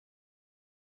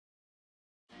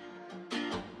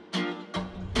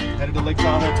Headed to Lake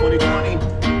Tahoe 2020.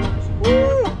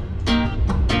 Woo!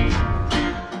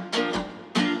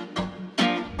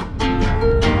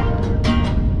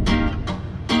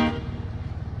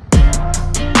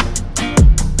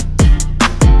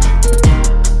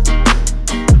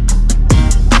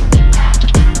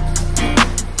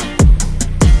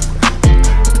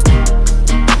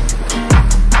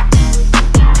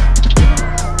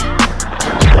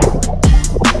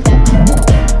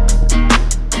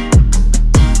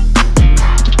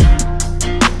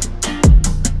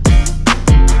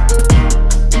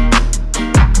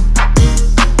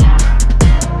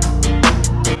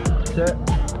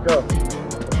 Go.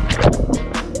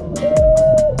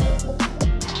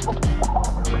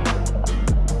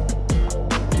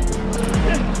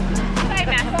 Hi,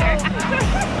 Master.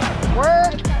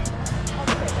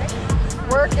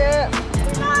 Work it.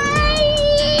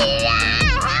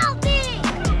 Help me!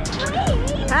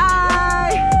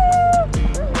 Hi.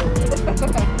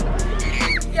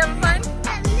 You having fun?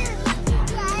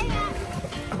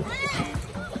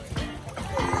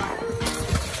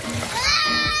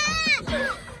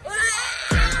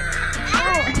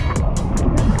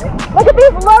 Look at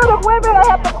these load of women I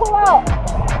have to pull out.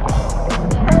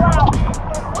 Pull out.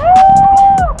 Woo!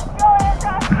 Go ahead,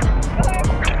 Josh. Go ahead.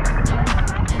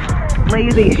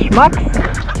 Lazy schmucks.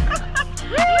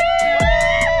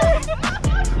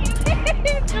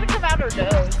 It's gonna come out her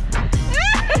nose.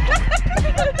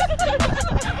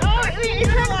 Oh, you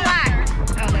turn black.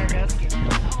 Oh, there it goes.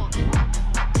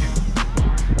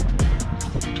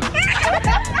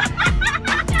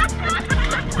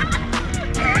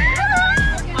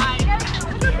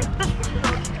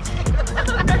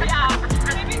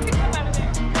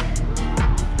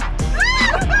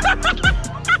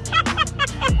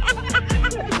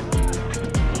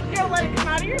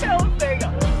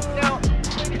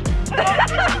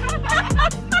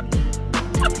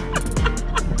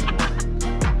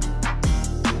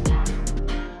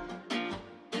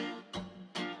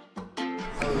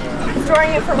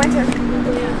 Storing it for winter.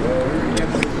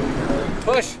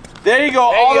 Push. There you go,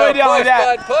 all the way down like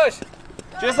that. Bud, push.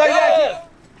 Just like that.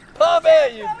 Pump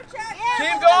it. You.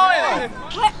 Keep going.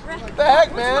 What the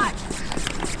heck, man?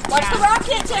 Watch the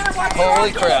rocket, Tanner. Watch the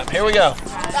Holy rocket. crap. Here we go.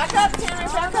 Back up, Tanner.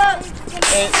 Back up.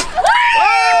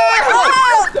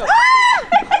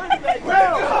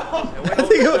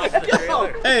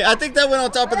 Hey, I think that went on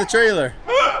top of the trailer.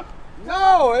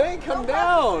 No, it ain't come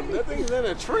down. That thing's in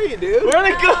a tree, dude. Where'd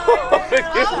it go?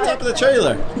 On top of the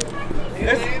trailer.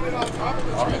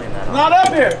 It's not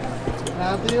up here.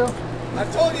 Matthew? I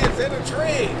told you it's in a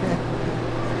tree.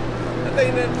 That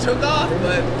thing that took off,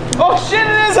 but... Oh shit,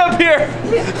 it is up here.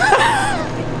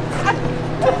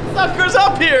 Sucker's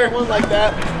up here. One like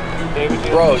that.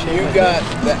 Bro, you got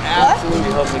the absolute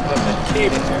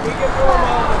keep. Can we get more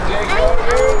on the Jacob,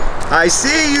 dude? I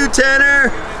see you, Tanner.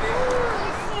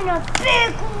 In a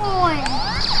big one.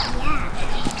 Yeah.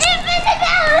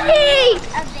 Invisibility!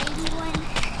 A baby one.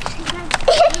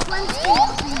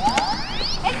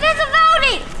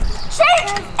 Invisibility! Shake!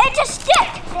 It's a stick!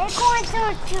 They're going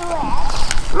through to it.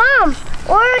 Mom,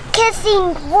 we're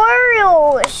kissing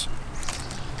squirrels.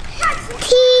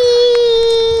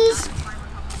 Peace!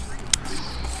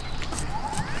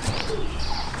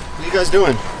 What are you guys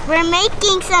doing? We're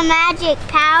making some magic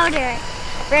powder.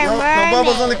 No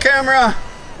bubbles on the camera.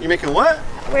 You making what?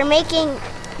 We're making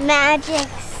magic.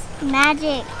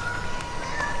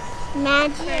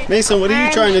 Mason, what are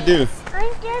you trying to do?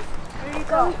 I'm just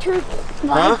going to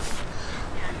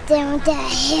down the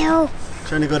hill.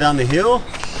 Trying to go down the hill?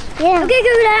 Yeah. I'm gonna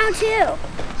go down too.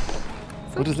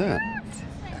 What is that?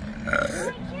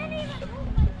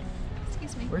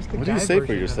 Excuse me. What do you say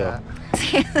for yourself?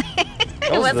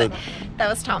 That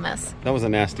was Thomas. That was a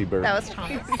nasty bird. That was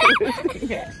Thomas.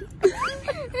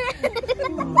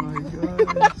 Oh my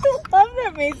god. I love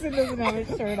that Mason doesn't have his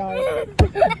shirt on.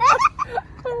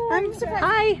 I'm surprised.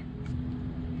 Hi.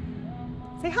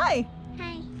 Say hi.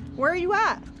 Hi. Where are you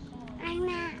at? I'm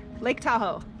at Lake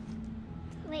Tahoe.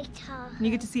 Lake Tahoe. And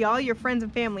you get to see all your friends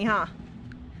and family, huh?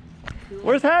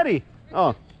 Where's Hattie?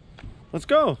 Oh, let's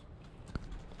go.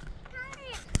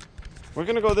 We're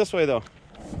gonna go this way though.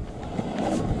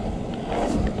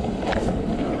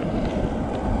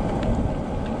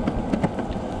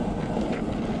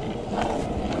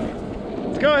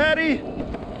 Let's go, Hattie.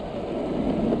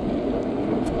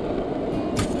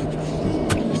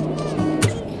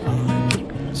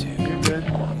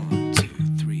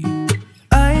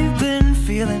 I've been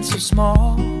feeling so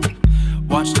small.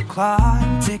 Watch the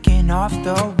clock ticking off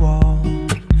the wall.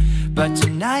 But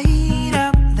tonight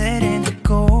I'm letting it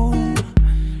go.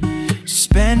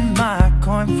 Spend my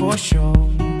coin for sure.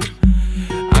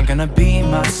 I'm gonna be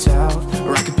myself,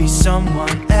 or I could be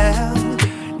someone else.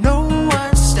 No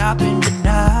one's stopping me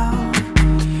now.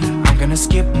 I'm gonna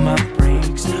skip my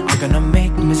breaks, I'm gonna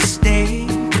make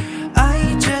mistakes.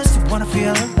 I just wanna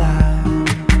feel alive.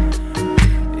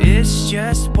 It's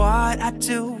just what I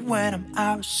do when I'm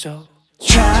out, so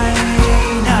try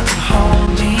not to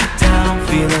hold me down.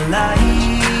 Feel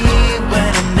alive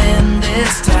when I'm in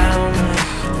this town.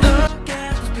 Look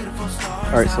at those beautiful stars.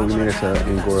 Alright, so we made it to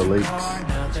Angora Lakes.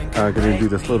 Gonna do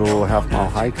this little half-mile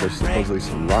hike. There's supposedly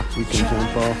some rocks we can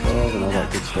jump off of and all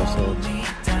that good stuff. So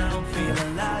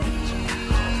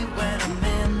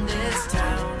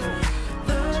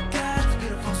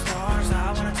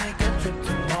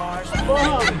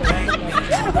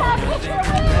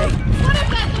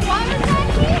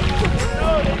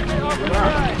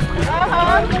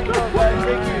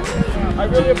I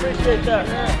really appreciate that.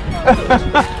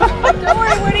 Don't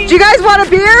worry, Woody. Do you guys want a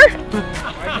beer?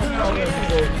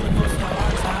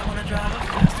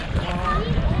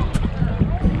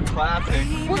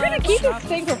 We're gonna keep this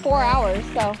thing for 4 hours,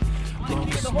 so.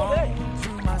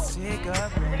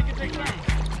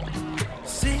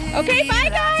 Okay, bye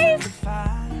guys.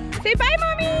 Say bye,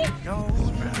 mommy.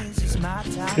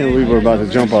 can't believe we're about to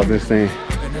jump off this thing.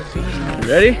 You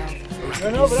ready?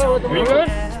 No, you good?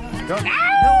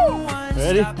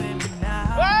 Ready?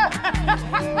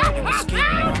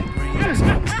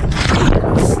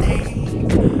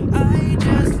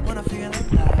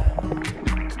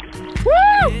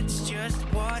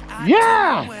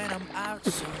 Yeah!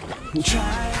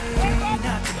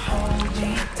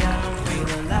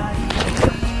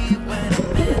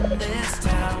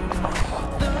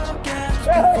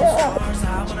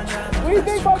 What do you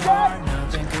think about that?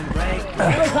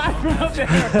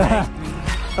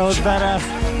 That was badass.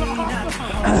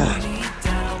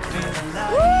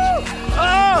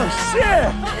 Oh shit!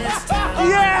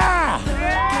 Yeah!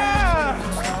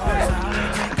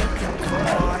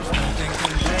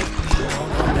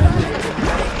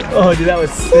 Oh, dude, that was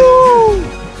sick.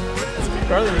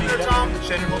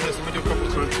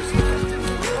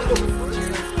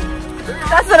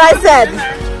 That's what I said.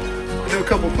 Do a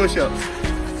couple push-ups.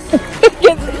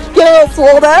 Get a little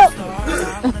swolled up.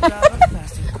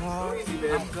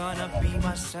 I'm gonna be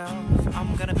myself.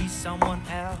 I'm gonna be someone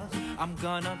else. I'm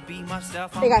gonna be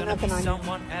myself. They got nothing on you.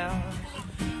 Someone else.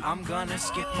 I'm gonna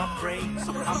skip my breaks.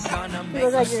 I'm gonna make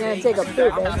Looks like you're gonna take a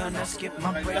poop. I'm gonna skip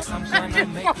my breaks. I'm gonna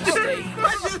make mistakes.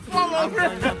 I'm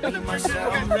gonna be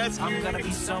myself. I'm gonna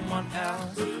be someone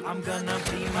else. I'm gonna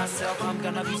be myself. I'm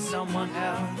gonna be someone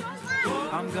else.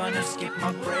 I'm gonna skip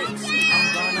my breaks.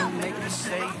 I'm gonna make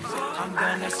mistakes. I'm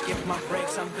gonna skip my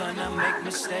breaks. I'm gonna make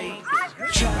mistakes.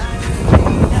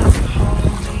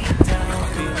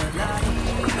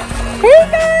 Hey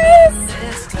guys!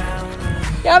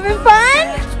 You having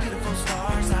fun?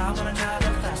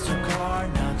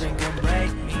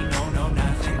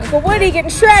 Uncle Woody getting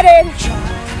shredded.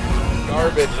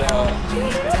 Garbage out.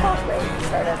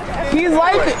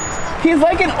 He's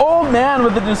like an old man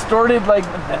with a distorted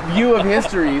view of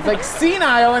history. He's like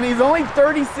senile and he's only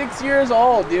 36 years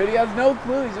old, dude. He has no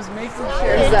clue. He's just making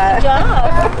shit.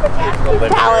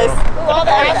 Palace. All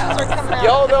the ashes are coming out.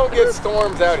 Y'all don't get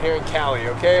storms out here in Cali,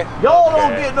 okay? Y'all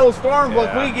don't get no storms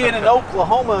like we get in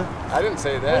Oklahoma. I didn't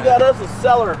say We that. got us a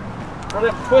cellar for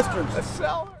them twisters. A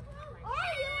cellar?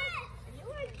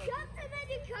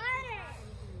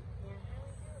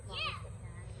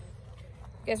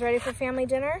 You guys ready for family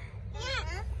dinner?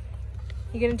 Yeah.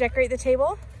 You gonna decorate the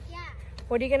table? Yeah.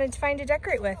 What are you gonna find to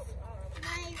decorate with?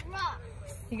 My rock.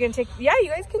 You gonna take, yeah, you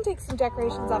guys can take some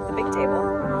decorations off the big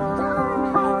table.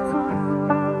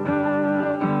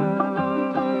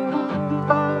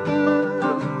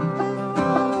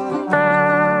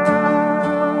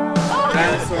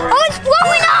 Oh, it's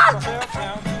blowing up!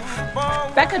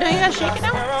 Becca, don't you gotta shake it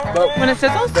now? But When it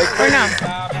sizzles? Or no?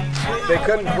 they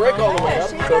couldn't break all the way up,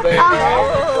 so they...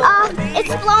 It's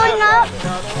blowing up.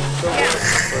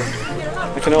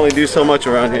 I can only do so much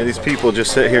around here. These people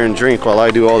just sit here and drink while I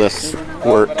do all this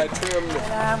work. But I trimmed...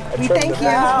 We thank you.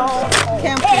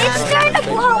 It's starting to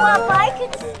blow up. I can...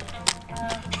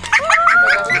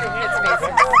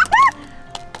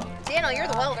 Daniel, you're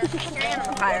the welder. You're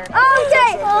animal fire.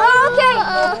 Okay.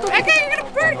 Becca, you're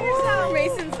gonna burn yourself.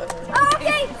 Mason's.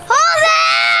 Okay. Hold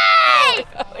it!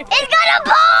 It's gonna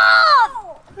pop!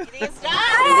 You think it's done? I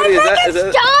think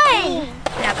it's done.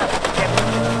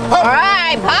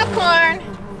 Alright, popcorn.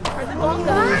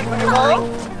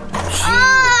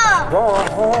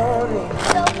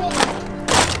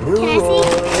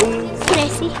 Can I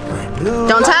see?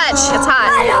 Don't touch. It's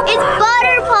hot. It's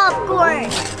butter popcorn.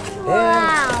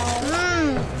 Wow.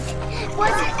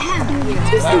 What's it?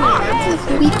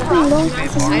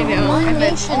 I know. And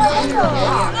then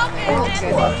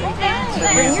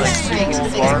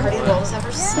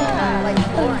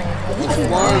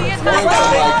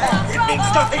It means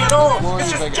nothing at all.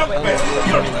 It's just junk mail.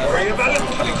 You don't need to worry about it.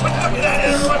 Look at that.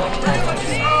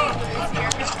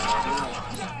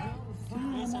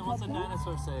 What's a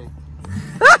dinosaur say?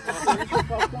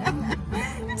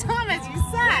 Thomas, you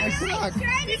suck.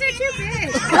 These are too big.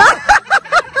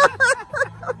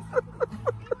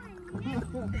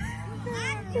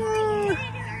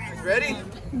 Ready?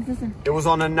 It was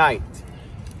on a night.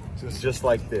 It was just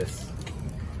like this.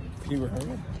 You were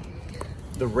hungry?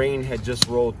 The rain had just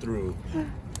rolled through,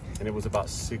 and it was about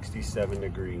 67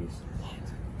 degrees.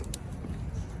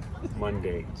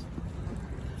 Monday,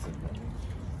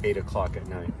 8 o'clock at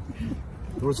night.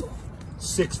 There was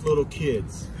 6 little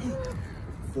kids,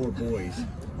 4 boys,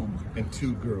 and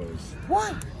 2 girls.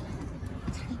 What?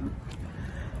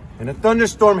 And a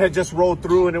thunderstorm had just rolled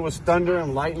through, and it was thunder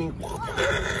and lightning.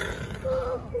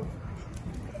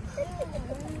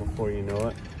 Before you know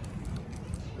it,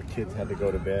 the kids had to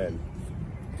go to bed.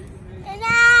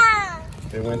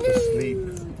 They went to sleep.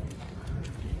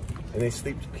 And they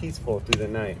slept peaceful through the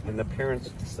night. And the parents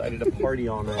decided to party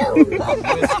all night long.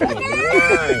 Whiskey and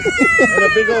wine and a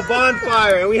big old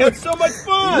bonfire. And we had so much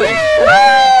fun.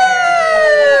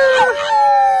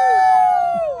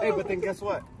 Hey, but then guess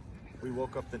what? We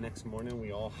woke up the next morning.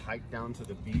 We all hiked down to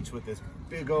the beach with this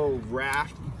big old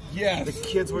raft. Yes. The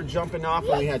kids were jumping off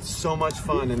and we had so much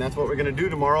fun. And that's what we're going to do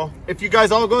tomorrow. If you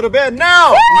guys all go to bed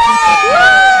now.